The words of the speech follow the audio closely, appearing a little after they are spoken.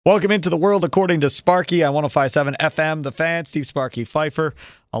Welcome into the world according to Sparky on 105.7 FM. The Fan, Steve Sparky Pfeiffer,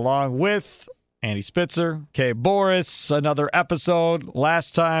 along with Andy Spitzer, Kay Boris. Another episode.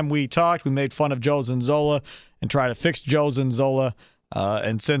 Last time we talked, we made fun of Joe Zanzola and tried to fix Joe Zanzola.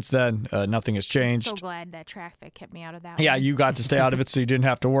 And since then, nothing has changed. I'm so glad that traffic kept me out of that Yeah, one. you got to stay out of it, so you didn't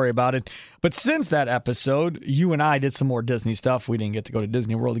have to worry about it. But since that episode, you and I did some more Disney stuff. We didn't get to go to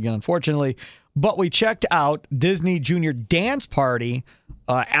Disney World again, unfortunately. But we checked out Disney Junior Dance Party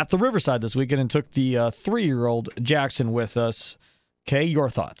at the Riverside this weekend and took the 3-year-old Jackson with us. Kay, your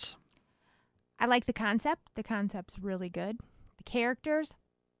thoughts? I like the concept. The concept's really good. The characters,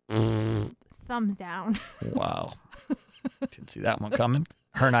 thumbs down. Wow. Didn't see that one coming.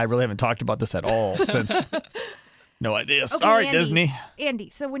 Her and I really haven't talked about this at all since. No idea. Okay, Sorry, Andy, Disney. Andy,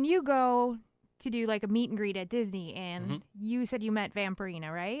 so when you go to do like a meet and greet at Disney, and you said you met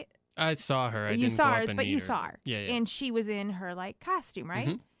Vampirina, right? I saw her. I you didn't saw go her, up and but meet you her. saw her. Yeah. And she was in her like costume,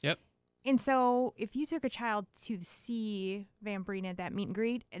 right? Yep. And so if you took a child to see Vampirina at that meet and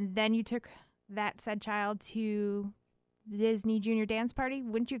greet, and then you took that said child to the Disney Junior Dance Party,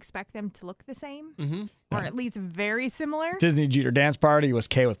 wouldn't you expect them to look the same? Mm-hmm. Or at least very similar? Disney Junior Dance Party was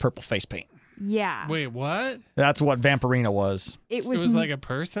Kay with purple face paint. Yeah. Wait, what? That's what Vampirina was. It It was like a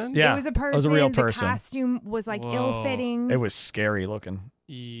person? Yeah. It was a person. It was a real person. The costume was like Whoa. ill-fitting. It was scary looking.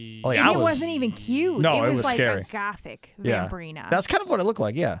 Like, and I it was- wasn't even cute. No, it it was was like scary. a gothic Yeah. Vampirina. That's kind of what it looked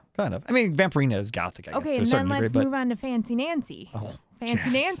like, yeah, kind of. I mean, Vampirina is gothic, I guess, okay, to a and certain then degree. let's But move on to Fancy Nancy. Oh, Fancy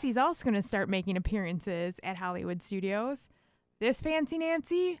Jax. Nancy's also going to start making appearances at Hollywood Studios. This Fancy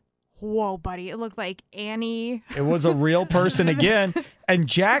Nancy, whoa, buddy, it looked like Annie. It was a real person again. And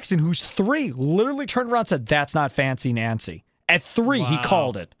Jackson, who's 3, literally turned around and said, "That's not Fancy Nancy." At 3, he Wow.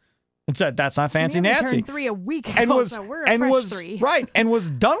 called it and said, "That's not Fancy We only Nancy." turned 3 a week ago, And was so we're a fresh 3. right and was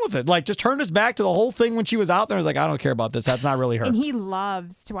done with it. Like, just turned his back to the whole thing when she was out there. Was like, "I don't care about this. That's not really her." And he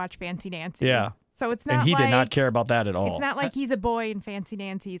loves to watch Fancy Nancy. Yeah. So it's not And he like, did not care about that at all. It's not like he's a boy and Fancy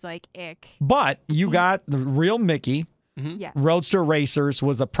Nancy's like ick. But you got the real Mickey. Yes. Roadster Racers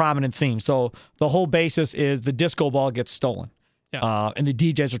was the prominent theme. So the whole basis is the disco ball gets stolen. Yeah. And the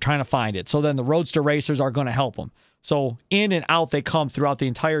DJs are trying to find it. So then the Roadster Racers are going to help them. So in and out they come throughout the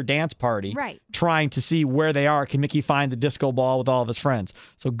entire dance party, Right. trying to see where they are. Can Mickey find the disco ball with all of his friends?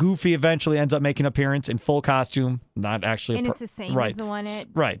 So Goofy eventually ends up making an appearance in full costume, not actually. And it's the same right. as the one at...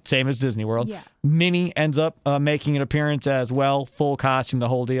 Right, same as Disney World. Yeah. Minnie ends up making an appearance as well, full costume, the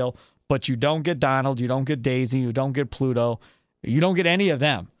whole deal. But you don't get Donald, you don't get Daisy, you don't get Pluto, you don't get any of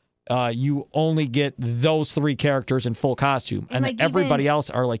them. You only get those 3 characters in full costume, and like, everybody even else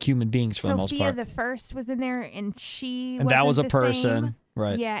are like human beings for the most Sophia part. the First was in there, and she And that was a wasn't the person, same.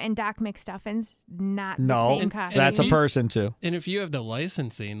 right? Yeah, and Doc McStuffins, not No, the same costume. that's a you- person too. And if you have the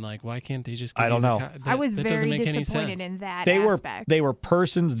licensing, like, why can't they just give I don't you know. I was that doesn't very make any disappointed sense. in that They aspect. were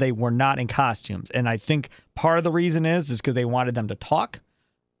persons. They were not in costumes, and I think part of the reason is because they wanted them to talk.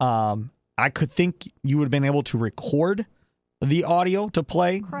 I could think you would have been able to record the audio to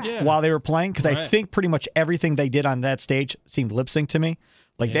play Correct. Yeah. while they were playing, because I Right. think pretty much everything they did on that stage seemed lip sync to me.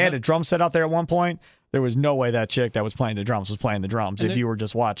 Like, they had Yeah. a drum set out there at one point. There was no way that chick that was playing the drums was playing the drums And if you were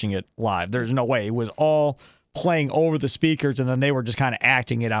just watching it live. There's no way. It was all playing over the speakers, and then they were just kind of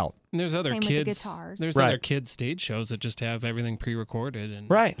acting it out. And there's other Same with the kids. guitars. There's Right. other kids stage shows that just have everything pre-recorded, and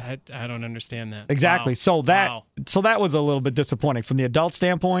Right. I don't understand that. Exactly. Wow. So that Wow. so that was a little bit disappointing from the adult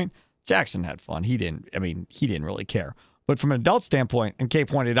standpoint. Jackson had fun. He didn't really care. But from an adult standpoint, and Kay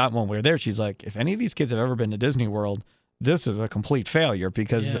pointed out when we were there, she's like, if any of these kids have ever been to Disney World, this is a complete failure,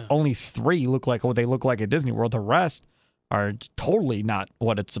 because Yeah. only 3 look like what they look like at Disney World. The rest are totally not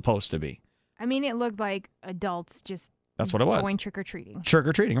what it's supposed to be. I mean, it looked like adults just That's what it was. going trick-or-treating.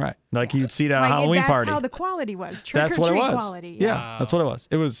 Trick-or-treating, right. Like you'd see that at a Like, Halloween that's party. how the quality was. That's what it Trick-or-treat was. quality. Yeah, Wow. that's what it was.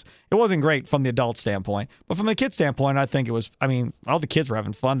 It wasn't great from the adult standpoint, but from the kid standpoint, I think it was. I mean, all the kids were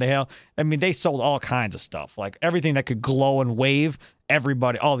having fun. They sold all kinds of stuff, like everything that could glow and wave.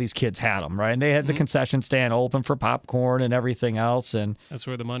 Everybody, all these kids had them, right? And they had the concession stand open for popcorn and everything else, and That's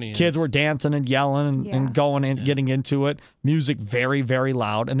where the money is. kids were dancing and yelling and, Yeah. and going and getting into it. Music very, very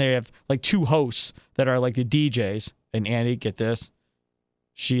loud, and they have like 2 hosts that are like the DJs. And Andy, get this,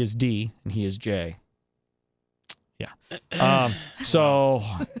 she is D and he is J. Yeah. So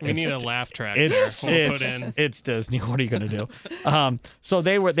We need a laugh track it's there. We'll put in. it's Disney. What are you gonna do? So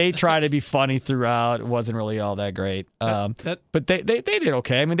they try to be funny throughout. It wasn't really all that great. That- But they did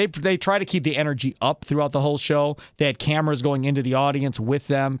okay. I mean, they try to keep the energy up throughout the whole show. They had cameras going into the audience with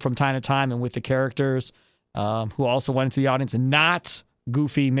them from time to time, and with the characters who also went into the audience, and not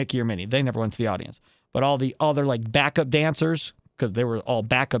Goofy, Mickey, or Minnie. They never went to the audience. But all the other like backup dancers, because they were all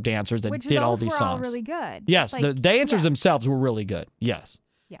backup dancers that Which did all those these were songs. all really good. Yes, Like, the dancers yeah. themselves were really good. Yes.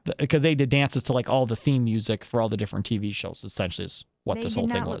 Because they did dances to like all the theme music for all the different TV shows. Essentially, is what this whole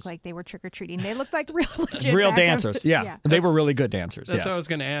thing They did not was. look like they were trick or treating. They looked like real legit Real backup- dancers, yeah. They were really good dancers. That's yeah. what I was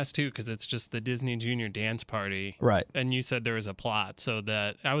going to ask too, because it's just the Disney Junior Dance Party, Right. And you said there was a plot, so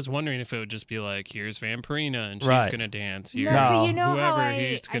that I was wondering if it would just be like, here's Vampirina and she's Right. going to dance. No, Here's so you know how whoever I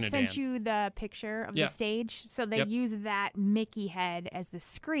who's going to sent dance. you the picture of Yeah. the stage? So they Yep. use that Mickey head as the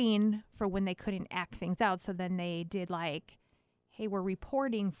screen for when they couldn't act things out. So then they did like, hey, we're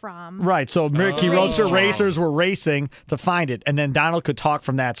reporting from. Right, so Mickey Oh. Roadster Racetrack. racers were racing to find it, and then Donald could talk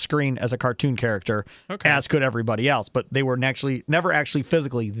from that screen as a cartoon character, Okay. as could everybody else. But they were never actually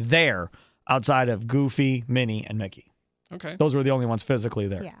physically there outside of Goofy, Minnie, and Mickey. Okay. Those were the only ones physically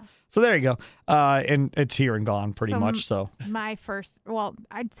there. Yeah. So there you go. And it's here and gone pretty much. So My first,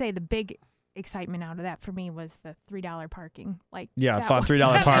 I'd say the big excitement out of that for me was the $3 parking. Like, yeah, that found was-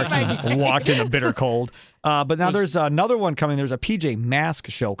 $3 that made parking, my day. walked in the bitter cold. But now Was- there's another one coming. There's a PJ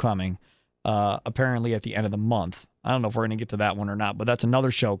Masks show coming, apparently at the end of the month. I don't know if we're going to get to that one or not, but that's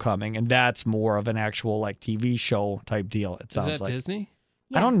another show coming, and that's more of an actual like TV show type deal. It Is sounds that like. Disney?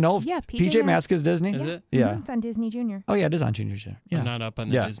 I don't know if Yeah, PJ Masks is Disney. Is it? Yeah. It's on Disney Junior. Oh yeah, it is on Junior Channel. Yeah. I'm not up on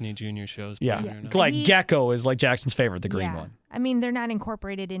the Yeah. Disney Junior shows. Yeah. believe it or not. Like He- Gecko is like Jackson's favorite, the green Yeah. one. I mean, they're not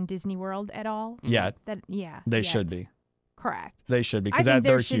incorporated in Disney World at all. Yeah, they yet. should be. Correct. They should be I because think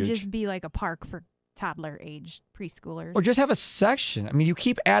they're there should huge. just be like a park for toddler-aged preschoolers. Or just have a section. I mean, you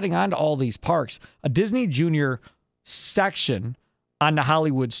keep adding on to all these parks. A Disney Junior section on the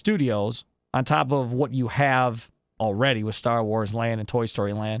Hollywood Studios on top of what you have already with Star Wars Land and Toy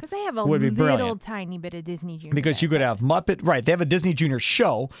Story Land. Because they have a would be little brilliant. tiny bit of Disney Junior. Because you could have Muppet. Right. They have a Disney Junior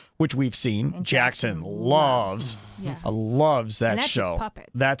show, which we've seen. And Jackson Jackson loves. Yeah. Loves that And that's show. just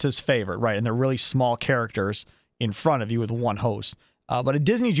puppets. That's his favorite. Right. And they're really small characters in front of you with one host. But a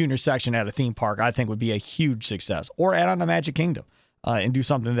Disney Junior section at a theme park, I think, would be a huge success. Or add on the Magic Kingdom and do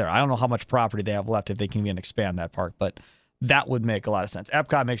something there. I don't know how much property they have left if they can even expand that park, but that would make a lot of sense.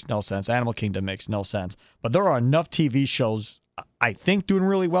 Epcot makes no sense. Animal Kingdom makes no sense. But there are enough TV shows, I think, doing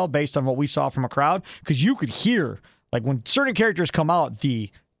really well based on what we saw from a crowd, because you could hear, like, when certain characters come out, the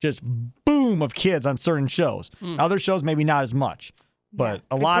just boom of kids on certain shows. Other shows, maybe not as much. But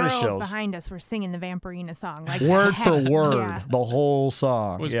a lot of The shows, girls behind us were singing the Vampirina song, like word for heck, word, yeah. the whole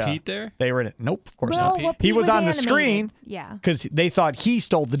song. Was Yeah. Pete there? They were in it. Nope, of course Well, not. well, He Pete was on the animated. screen Yeah. because they thought he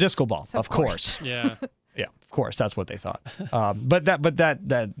stole the disco ball. So of course. Yeah. Yeah, of course. That's what they thought. But that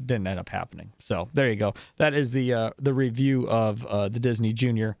didn't end up happening. So there you go. That is the review of the Disney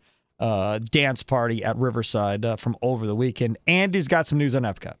Junior dance party at Riverside from over the weekend. Andy's got some news on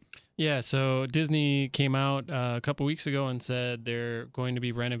Epcot. Yeah, so Disney came out a couple weeks ago and said they're going to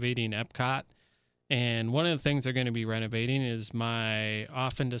be renovating Epcot. And one of the things they're going to be renovating is my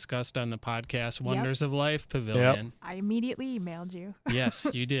often discussed on the podcast Wonders of Life Pavilion. I immediately emailed you. Yes,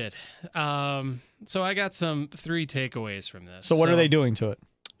 you did. So I got 3 takeaways from this. So what are they doing to it?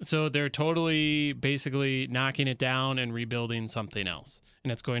 So they're totally basically knocking it down and rebuilding something else.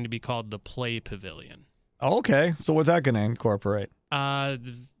 And it's going to be called the Play Pavilion. Okay. So what's that going to incorporate?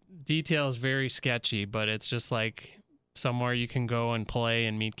 The details very sketchy, but it's just like somewhere you can go and play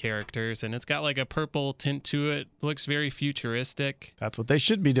and meet characters, and it's got like a purple tint to it. Looks very futuristic. That's what they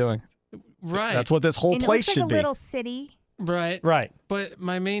should be doing. Right. That's what this whole And place it looks should like a be. little city. Right. Right. But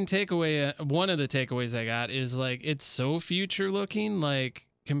my main takeaway, one of the takeaways I got is like it's so future looking, like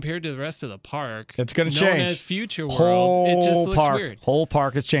compared to the rest of the park. It's gonna known change. as Future World. Whole It just looks park, weird. Whole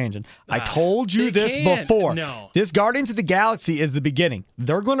park is changing. I Ah, told you they this can't. before. No. This Guardians of the Galaxy is the beginning.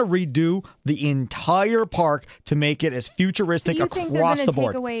 They're going to redo the entire park to make it as Do futuristic you think they're across going the to take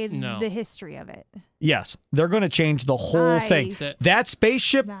board. away No. the history of it? Yes, they're going to change the whole thing. That- That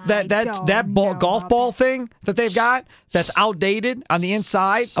spaceship, I that don't know golf about ball that. thing that they've got, that's outdated on the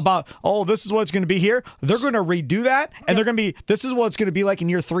inside. About this is what it's going to be here. They're going to redo that, and they're going to be. This is what it's going to be like in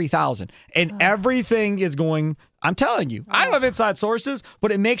year 3000, and everything is going. I'm telling you, I don't have inside sources,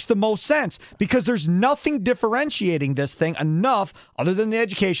 but it makes the most sense because there's nothing differentiating this thing enough other than the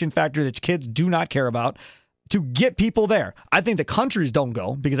education factor that kids do not care about to get people there. I think the countries don't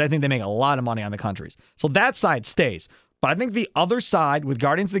go because I think they make a lot of money on the countries. So that side stays. But I think the other side with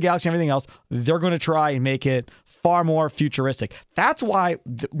Guardians of the Galaxy and everything else, they're going to try and make it far more futuristic. That's why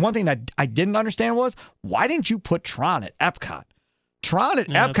one thing that I didn't understand was, why didn't you put Tron at Epcot? Tron at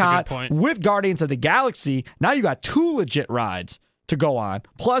Yeah, that's a good Epcot point. with Guardians of the Galaxy, now you got 2 legit rides to go on,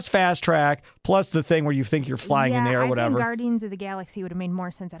 plus Fast Track, plus the thing where you think you're flying in the air or I whatever. think Guardians of the Galaxy would have made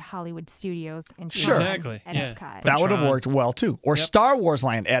more sense at Hollywood Studios and Sure. Tron Exactly, at yeah. Epcot. That would have Tron. worked well too. Or Yep. Star Wars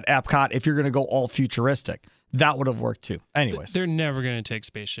Land at Epcot if you're going to go all futuristic. That would have worked too. Anyways, They're never going to take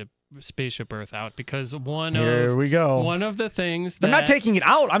Spaceship Spaceship Earth out because one Here we go. of the things that They're not taking it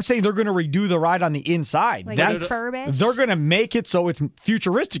out. I'm saying they're going to redo the ride on the inside. Like That- refurbish? they're going to make it so it's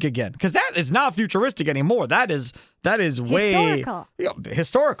futuristic again, because that is not futuristic anymore. That is way Historical.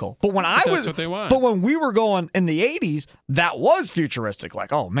 historical. But when that's what they want. But when we were going in the 80s, that was futuristic.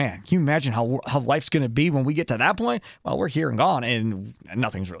 Like, oh man, can you imagine how life's going to be when we get to that point? Well, we're here and gone, and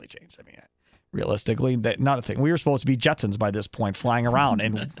nothing's really changed. I mean, realistically, not a thing. We were supposed to be Jetsons by this point, flying around,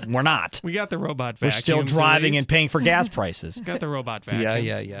 and we're not. we got the robot We're vacuums. still driving at and least. paying for gas prices. Got the robot vacuums.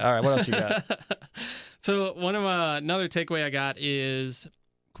 Yeah. All right, what else you got? So another takeaway I got is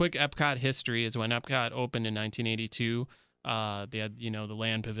quick Epcot history is when Epcot opened in 1982. They had the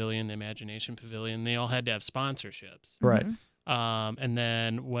Land Pavilion, the Imagination Pavilion. They all had to have sponsorships. Right. And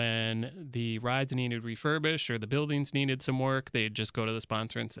then when the rides needed refurbished or the buildings needed some work, they'd just go to the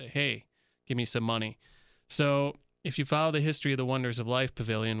sponsor and say, "Hey, give me some money." So if you follow the history of the Wonders of Life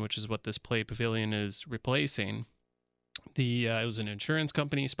Pavilion, which is what this Play Pavilion is replacing, it was an insurance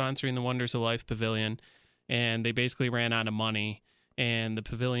company sponsoring the Wonders of Life Pavilion, and they basically ran out of money, and the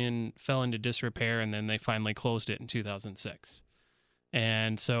pavilion fell into disrepair, and then they finally closed it in 2006.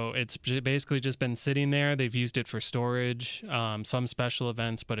 And so it's basically just been sitting there. They've used it for storage, some special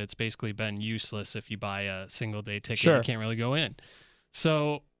events, but it's basically been useless if you buy a single day ticket. Sure. You can't really go in.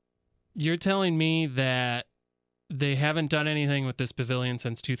 So you're telling me that they haven't done anything with this pavilion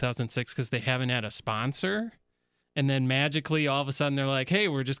since 2006 because they haven't had a sponsor? And then magically, all of a sudden, they're like, hey,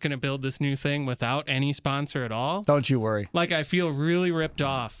 we're just going to build this new thing without any sponsor at all? Don't you worry. Like, I feel really ripped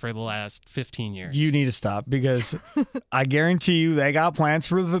off for the last 15 years. You need to stop, because I guarantee you they got plans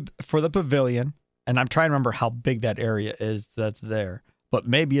for the pavilion, and I'm trying to remember how big that area is that's there. But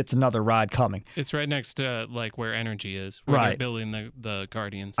maybe it's another ride coming. It's right next to like where Energy is, where Right. they're building the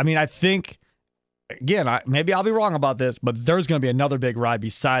Guardians. I mean, I think, again, maybe I'll be wrong about this, but there's going to be another big ride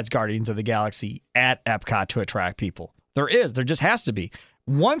besides Guardians of the Galaxy at Epcot to attract people. There just has to be.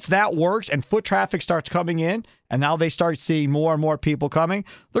 Once that works and foot traffic starts coming in, and now they start seeing more and more people coming,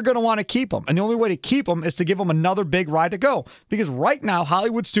 they're going to want to keep them. And the only way to keep them is to give them another big ride to go. Because right now,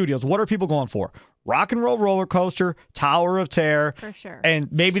 Hollywood Studios, what are people going for? Rock and Roll Roller Coaster, Tower of Terror, For sure.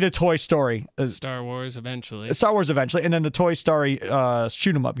 and maybe the Toy Story. Star Wars eventually. Star Wars eventually, and then the Toy Story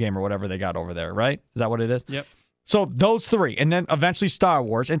shoot 'em up game or whatever they got over there, right? Is that what it is? Yep. So those three, and then eventually Star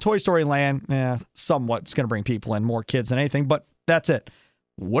Wars and Toy Story Land, somewhat it's going to bring people in, more kids than anything, but that's it.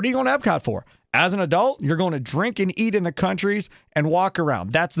 What are you going to Epcot for? As an adult, you're going to drink and eat in the countries and walk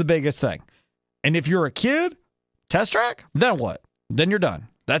around. That's the biggest thing. And if you're a kid, test track, then what? Then you're done.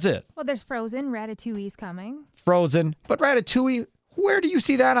 That's it. Well, there's Frozen. Ratatouille's coming. Frozen. But Ratatouille, where do you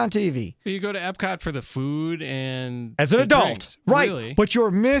see that on TV? You go to Epcot for the food and As an the adult, drinks. right? Really? But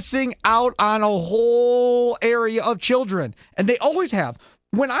you're missing out on a whole area of children, and they always have.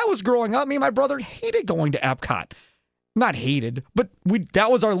 When I was growing up, me and my brother hated going to Epcot. Not hated, but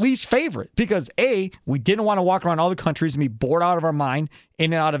that was our least favorite because A, we didn't want to walk around all the countries and be bored out of our mind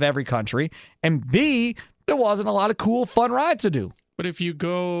in and out of every country, and B, there wasn't a lot of cool, fun rides to do. But if you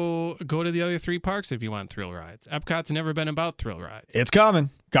go to the other three parks if you want thrill rides. Epcot's never been about thrill rides. It's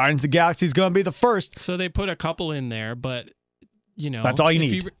coming. Guardians of the Galaxy is going to be the first. So they put a couple in there, but That's all you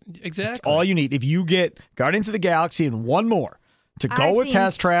if need. Exactly. That's all you need. If you get Guardians of the Galaxy and one more to go I with think-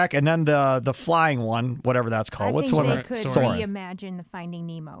 Test Track and then the flying one, whatever that's called. I What's think the one? they could Soarin'. reimagine the Finding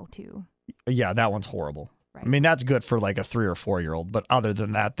Nemo too. Yeah, that one's horrible. Right. I mean, that's good for like a 3 or 4 year old, but other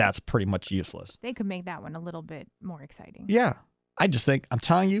than that, that's pretty much useless. They could make that one a little bit more exciting. Yeah. I just think, I'm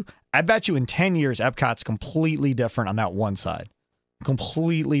telling you, I bet you in 10 years, Epcot's completely different on that one side.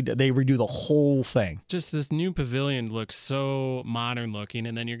 Completely, they redo the whole thing. Just this new pavilion looks so modern looking,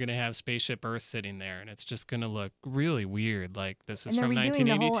 and then you're going to have Spaceship Earth sitting there, and it's just going to look really weird. Like this is And they're from redoing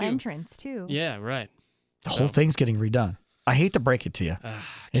the 1982. whole entrance too. Yeah, right. The whole thing's getting redone. I hate to break it to you.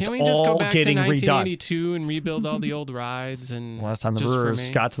 It's Can't we just all go back to getting redone. 1982 and rebuild all the old rides? And Last time the just for Brewers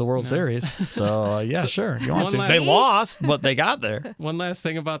me? got to the World No. Series. So, yeah, So, sure. You want one to. last- They lost, but they got there. One last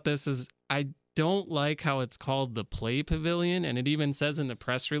thing about this is I don't like how it's called the Play Pavilion, and it even says in the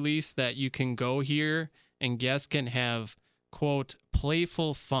press release that you can go here and guests can have, quote,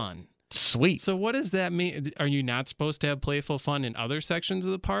 playful fun. Sweet. So what does that mean? Are you not supposed to have playful fun in other sections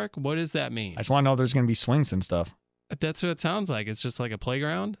of the park? What does that mean? I just want to know there's going to be swings and stuff. That's what it sounds like. It's just like a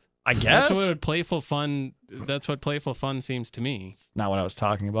playground. I guess. That's what playful fun seems to me. Not what I was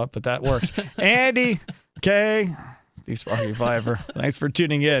talking about, but that works. Andy, Kay, Steve Sparky Fiver. Thanks for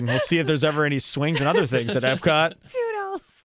tuning in. We'll see if there's ever any swings and other things at Epcot. Tune